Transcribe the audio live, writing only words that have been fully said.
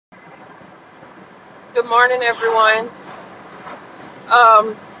Good morning, everyone.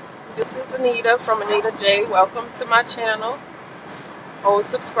 Um, this is Anita from Anita J. Welcome to my channel. Old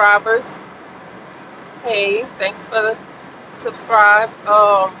subscribers, hey, thanks for the subscribe.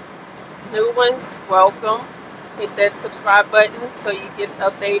 New ones, welcome. Hit that subscribe button so you get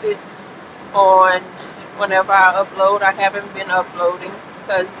updated on whenever I upload. I haven't been uploading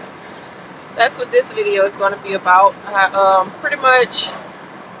because that's what this video is going to be about. I pretty much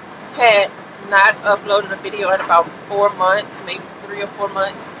had not uploaded a video in about 4 months, maybe 3 or 4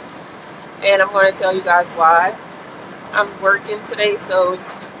 months. And I'm going to tell you guys why. I'm working today, so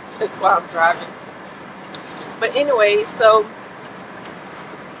that's why I'm driving. But anyway, so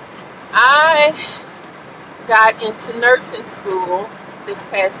I got into nursing school this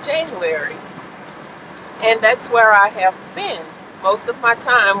past January, and that's where I have been. Most of my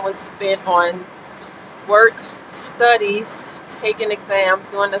time was spent on work, studies, taking exams,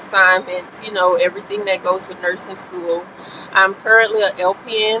 doing assignments, everything that goes with nursing school. I'm currently an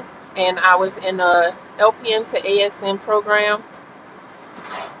LPN, and I was in a LPN to ASN program,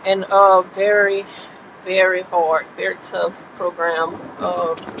 and very, very hard, very tough program.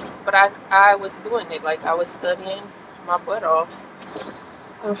 But I was doing it, like I was studying my butt off.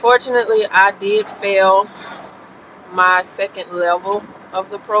 Unfortunately, I did fail my second level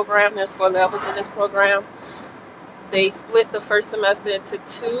of the program. There's 4 levels in this program. They split the first semester into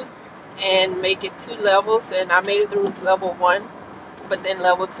two and make it 2 levels, and I made it through level 1. But then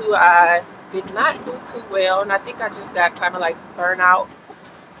level 2, I did not do too well, and I think I just got kind of like burnout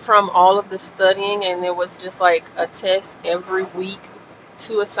from all of the studying, and it was just like a test every week,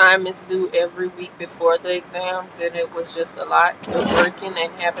 2 assignments due every week before the exams, and it was just a lot of working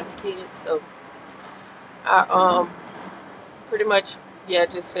and having kids. So I pretty much, yeah,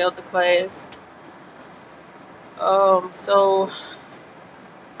 just failed the class. So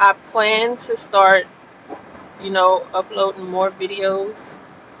I plan to start, uploading more videos,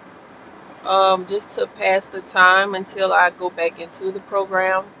 just to pass the time until I go back into the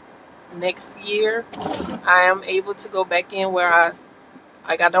program next year. I am able to go back in where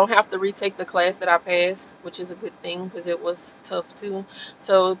I don't have to retake the class that I passed, which is a good thing because it was tough too.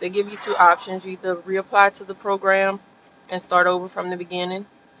 So they give you two options. You either reapply to the program and start over from the beginning,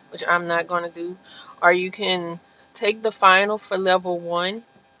 which I'm not going to do, or you can take the final for level 1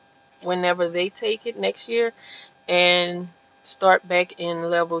 whenever they take it next year and start back in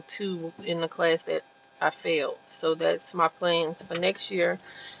level 2 in the class that I failed. So that's my plans for next year.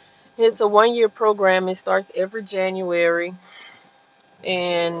 It's a 1-year program. It starts every January,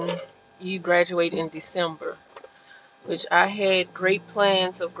 and you graduate in December, which I had great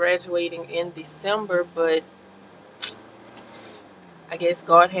plans of graduating in December, but I guess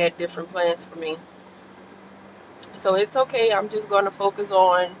God had different plans for me. So it's okay. I'm just going to focus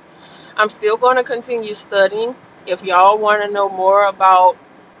on, I'm still going to continue studying. If y'all want to know more about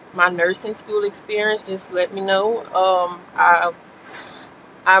my nursing school experience, just let me know.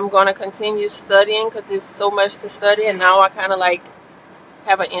 I'm going to continue studying because there's so much to study, and now I kind of like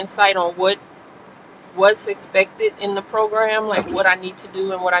have an insight on what's expected in the program, like what I need to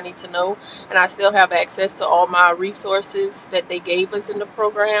do and what I need to know. And I still have access to all my resources that they gave us in the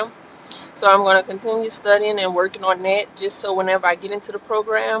program. So I'm going to continue studying and working on that just so whenever I get into the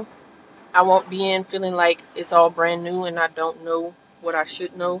program, I won't be in feeling like it's all brand new and I don't know what I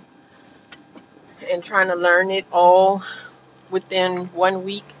should know. And trying to learn it all within 1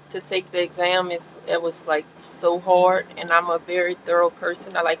 week to take the exam, it was like so hard, and I'm a very thorough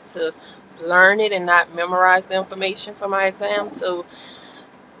person. I like to learn it and not memorize the information for my exam. So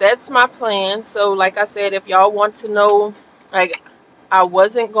that's my plan. So like I said, if y'all want to know, like, I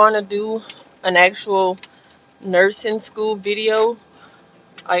wasn't going to do an actual nursing school video.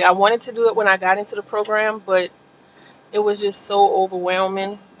 Like, I wanted to do it when I got into the program, but it was just so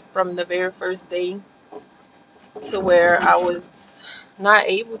overwhelming from the very first day to where I was not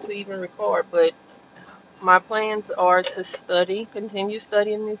able to even record. But my plans are to study, continue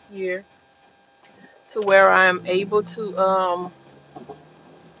studying this year to where I'm able to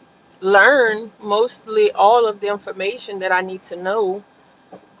learn mostly all of the information that I need to know.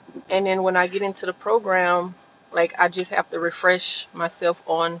 And then when I get into the program, like, I just have to refresh myself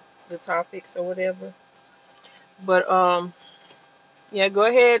on the topics or whatever. But yeah, go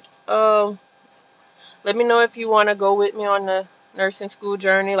ahead. Let me know if you want to go with me on the nursing school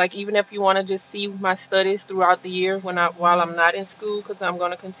journey. Like, even if you want to just see my studies throughout the year while I'm not in school, because I'm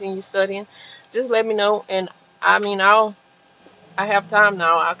going to continue studying. Just let me know. And I mean, I have time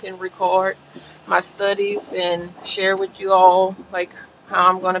now. I can record my studies and share with you all like how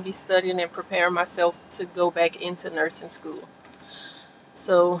I'm going to be studying and preparing myself to go back into nursing school.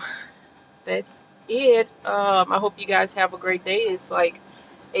 So that's it. I hope you guys have a great day. It's like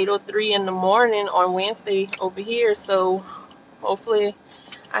 8:03 in the morning on Wednesday over here, so hopefully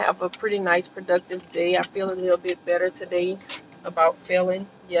I have a pretty nice productive day. I feel a little bit better today about feeling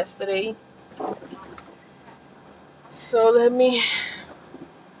yesterday. So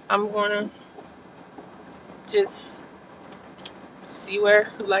I'm gonna just see where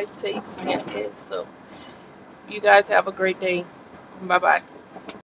life takes me, I guess. So you guys have a great day. Bye bye.